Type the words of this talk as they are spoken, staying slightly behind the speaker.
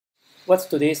what's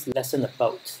today's lesson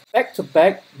about?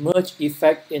 Back-to-back merge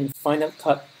effect in Final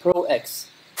Cut Pro X.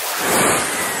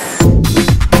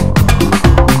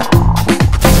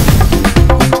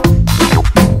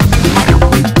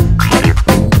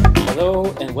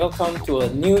 Hello and welcome to a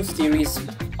new series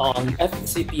on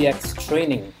FCPX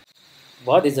training.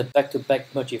 What is a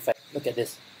back-to-back merge effect? Look at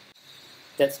this.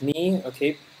 That's me,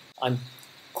 okay? I'm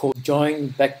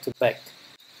co-joined back-to-back.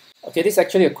 Okay, this is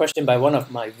actually a question by one of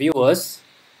my viewers.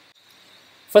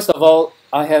 First of all,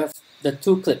 I have the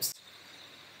two clips,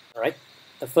 all right?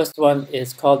 The first one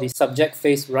is called the subject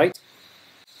face right,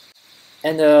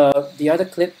 and the other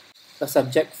clip, the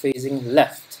subject facing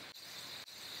left.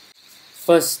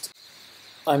 First,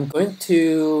 I'm going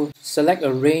to select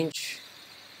a range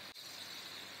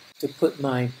to put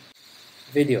my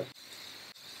video.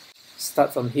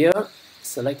 Start from here,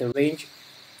 select the range,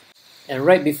 and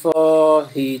right before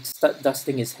he starts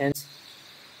dusting his hands,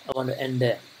 I want to end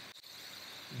there.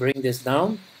 Bring this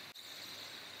down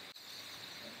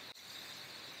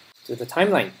to the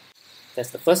timeline. That's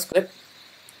the first clip.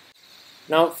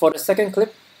 Now for the second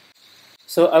clip,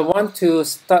 so I want to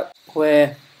start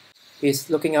where he's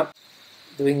looking up,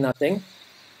 doing nothing.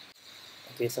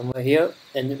 Okay, somewhere here,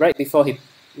 and right before he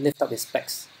lifts up his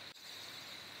specs.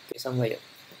 Okay, somewhere here.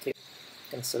 Okay,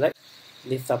 can select,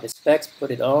 lift up his specs, put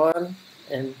it on,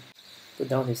 and put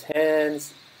down his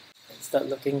hands, and start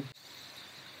looking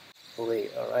away.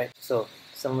 Alright, so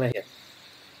somewhere here.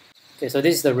 Okay, so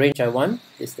this is the range I want,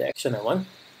 this is the action I want.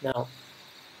 Now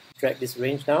drag this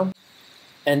range down,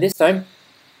 and this time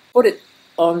put it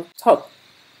on top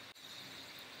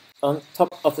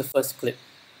of the first clip.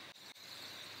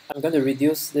 I'm going to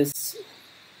reduce this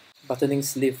buttoning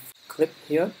sleeve clip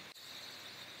here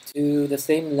to the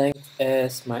same length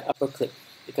as my upper clip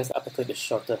because the upper clip is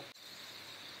shorter.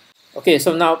 Okay,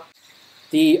 so now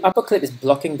the upper clip is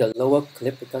blocking the lower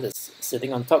clip because it's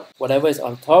sitting on top. Whatever is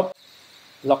on top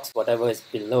blocks whatever is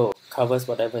below, covers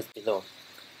whatever is below.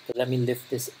 So let me lift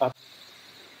this up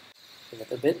a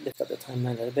little bit, lift up the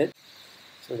timeline a little bit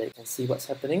so that you can see what's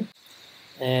happening.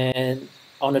 And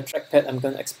on the trackpad, I'm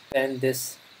going to expand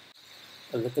this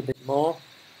a little bit more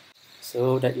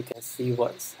so that you can see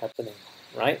what's happening,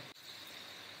 right?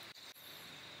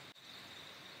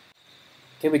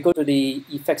 Okay, we go to the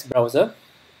effects browser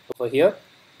over here.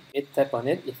 Okay, tap on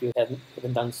it if you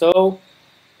haven't done so,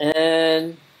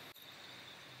 and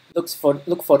look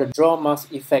for the draw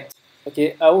mask effect.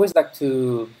 Okay, I always like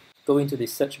to go into the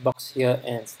search box here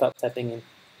and start typing in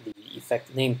the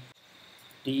effect name,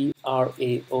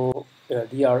 DRAW,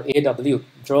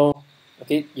 draw.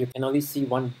 Okay, you can only see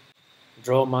one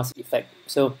draw mask effect.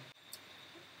 So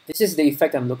this is the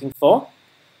effect I'm looking for.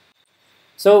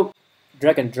 So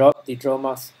drag and drop the draw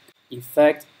mask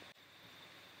effect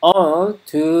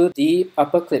onto the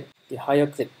upper clip, the higher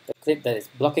clip, the clip that is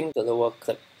blocking the lower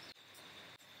clip.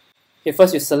 Okay,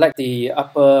 first you select the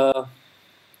upper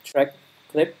track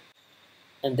clip,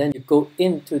 and then you go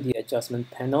into the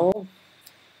adjustment panel.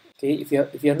 Okay, if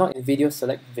you're not in video,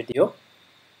 select video,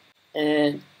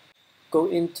 and go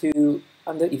into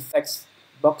under effects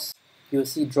box. You'll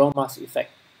see draw mask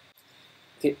effect.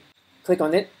 Okay, click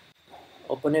on it,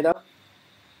 open it up.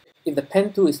 If the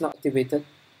pen tool is not activated,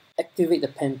 activate the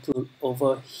pen tool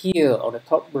over here on the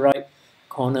top right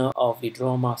corner of the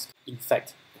draw mask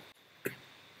effect.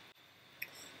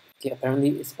 Okay, apparently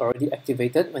it's already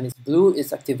activated. When it's blue,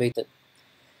 it's activated.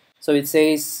 So it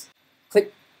says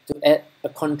click to add a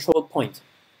control point.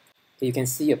 Okay, you can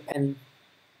see a pen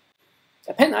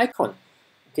icon.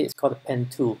 Okay, it's called a pen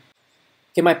tool.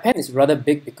 Okay, my pen is rather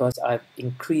big because I've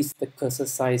increased the cursor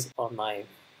size on my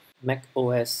Mac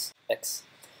OS X.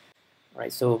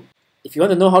 Alright, so if you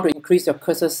want to know how to increase your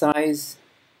cursor size,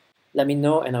 let me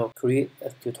know and I'll create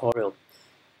a tutorial.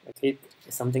 Okay,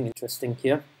 there's something interesting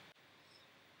here.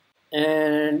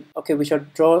 And okay, we shall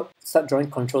start drawing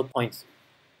control points.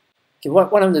 Okay,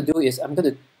 what I'm going to do is I'm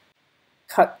going to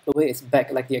cut away its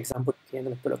back like the example. Okay, I'm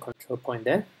going to put a control point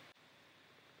there.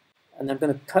 And I'm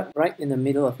going to cut right in the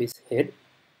middle of his head.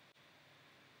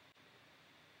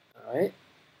 Alright,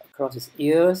 across his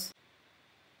ears.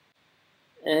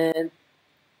 And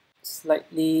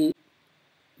slightly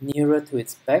nearer to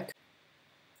its back.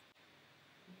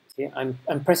 Okay,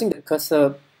 I'm pressing the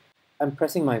cursor, I'm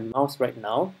pressing my mouse right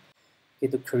now,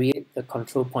 okay, to create the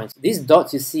control points. These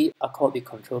dots you see are called the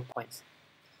control points.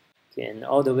 Okay, and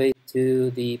all the way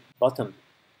to the bottom.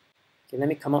 Okay, let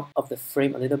me come out of the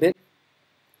frame a little bit.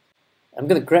 I'm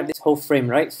going to grab this whole frame,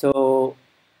 right? So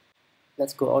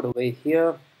let's go all the way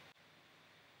here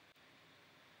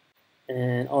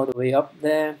and all the way up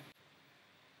there.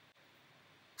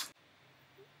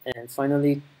 And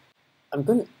finally, I'm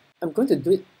going to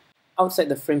do it outside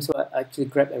the frame so I actually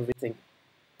grab everything.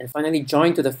 And finally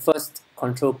join to the first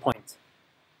control point.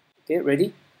 Okay, ready?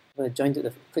 I'm going to join to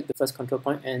the, click the first control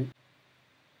point and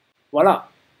voila!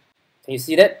 Can you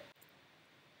see that?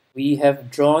 We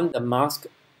have drawn the mask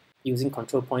using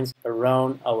control points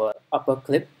around our upper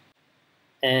clip,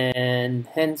 and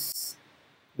hence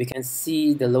we can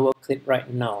see the lower clip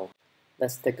right now.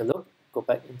 Let's take a look. Go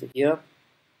back into here.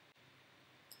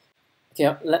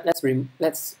 Okay,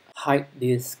 let's hide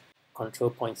these control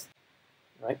points,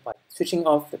 right? By switching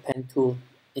off the pen tool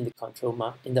in the control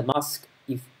in the mask,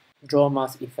 draw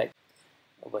mask effect.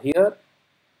 Over here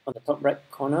on the top right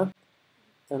corner,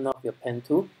 turn off your pen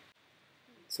tool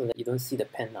so that you don't see the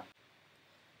pen now.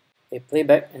 Okay, play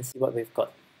back and see what we've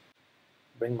got.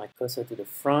 Bring my cursor to the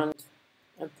front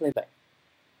and play back.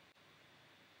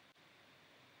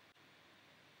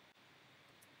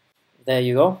 There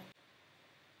you go.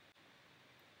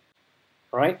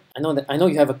 Alright, I know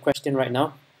you have a question right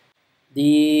now.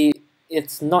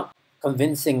 It's not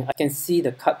convincing. I can see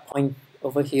the cut point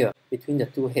over here between the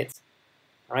two heads.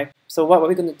 Alright, so what are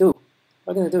we going to do?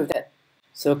 What are we going to do with that?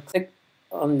 So click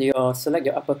on select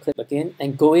your upper clip again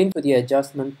and go into the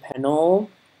adjustment panel.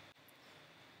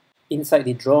 Inside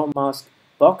the draw mask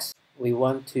box, we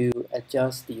want to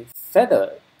adjust the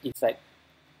feather effect.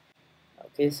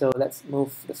 Okay, so let's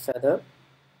move the feather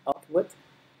outward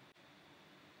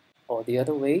or the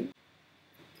other way.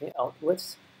 Okay,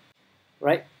 outwards.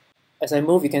 Right, as I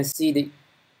move, you can see the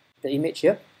image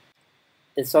here.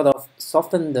 It sort of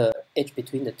softened the edge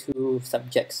between the two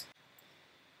subjects.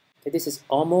 Okay, this is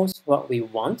almost what we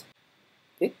want.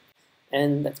 Okay,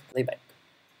 and let's play back.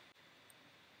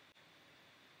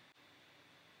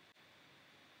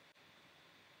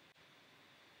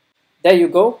 There you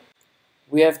go.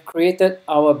 We have created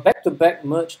our back-to-back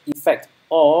merge effect,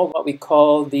 or what we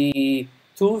call the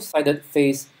two-sided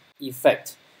face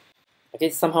effect. Okay,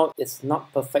 somehow it's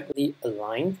not perfectly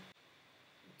aligned.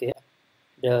 Okay,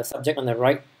 the subject on the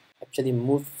right actually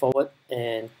moved forward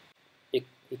and it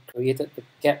created a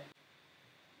gap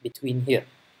between here.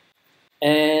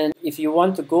 And if you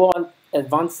want to go on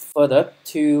advanced further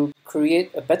to create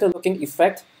a better looking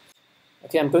effect,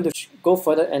 okay, I'm going to go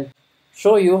further and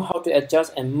show you how to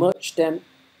adjust and merge them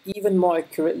even more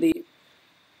accurately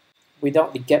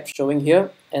without the gap showing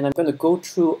here. And I'm going to go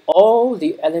through all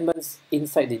the elements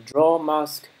inside the draw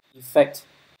mask effect.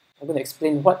 I'm going to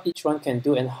explain what each one can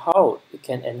do and how it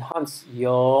can enhance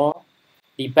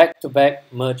the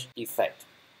back-to-back merge effect.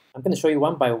 I'm going to show you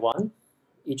one by one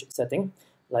each setting,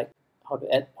 like how to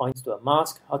add points to a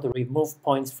mask, how to remove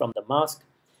points from the mask,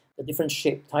 the different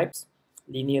shape types,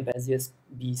 linear, Bezier,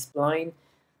 B-spline,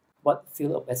 what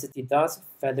fill opacity does,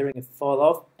 feathering and fall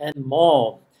off, and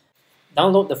more.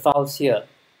 Download the files here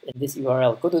in this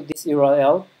URL. Go to this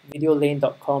URL,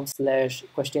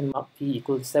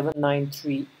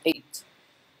 videolane.com/p=7938.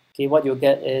 Okay, what you'll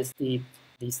get is the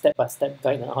step-by-step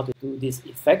guide on how to do this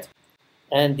effect,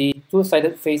 and the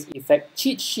two-sided face effect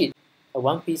cheat sheet, a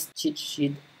one-piece cheat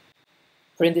sheet.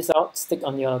 Print this out, stick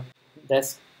on your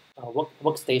desk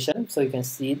workstation so you can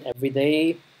see it every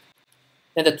day.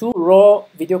 Then the two raw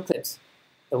video clips,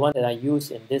 the one that I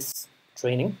use in this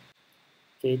training.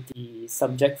 Okay, the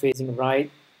subject facing right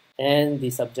and the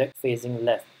subject facing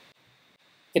left.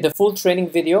 Okay, the full training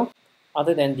video,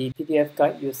 other than the PDF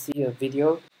guide, you'll see a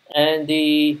video, and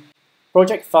the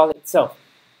project file itself,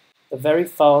 the very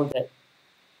file that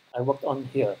I worked on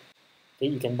here. Okay,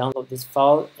 you can download this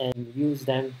file and use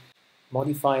them,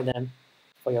 modify them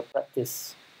for your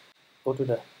practice. Go to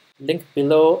the link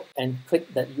below and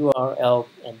click that URL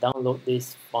and download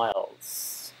these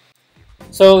files.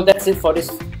 So that's it for this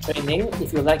training.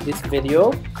 If you like this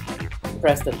video,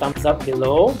 press the thumbs up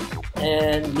below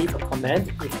and leave a comment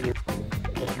if you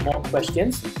have more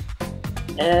questions.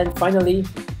 And finally,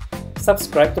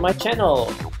 subscribe to my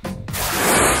channel.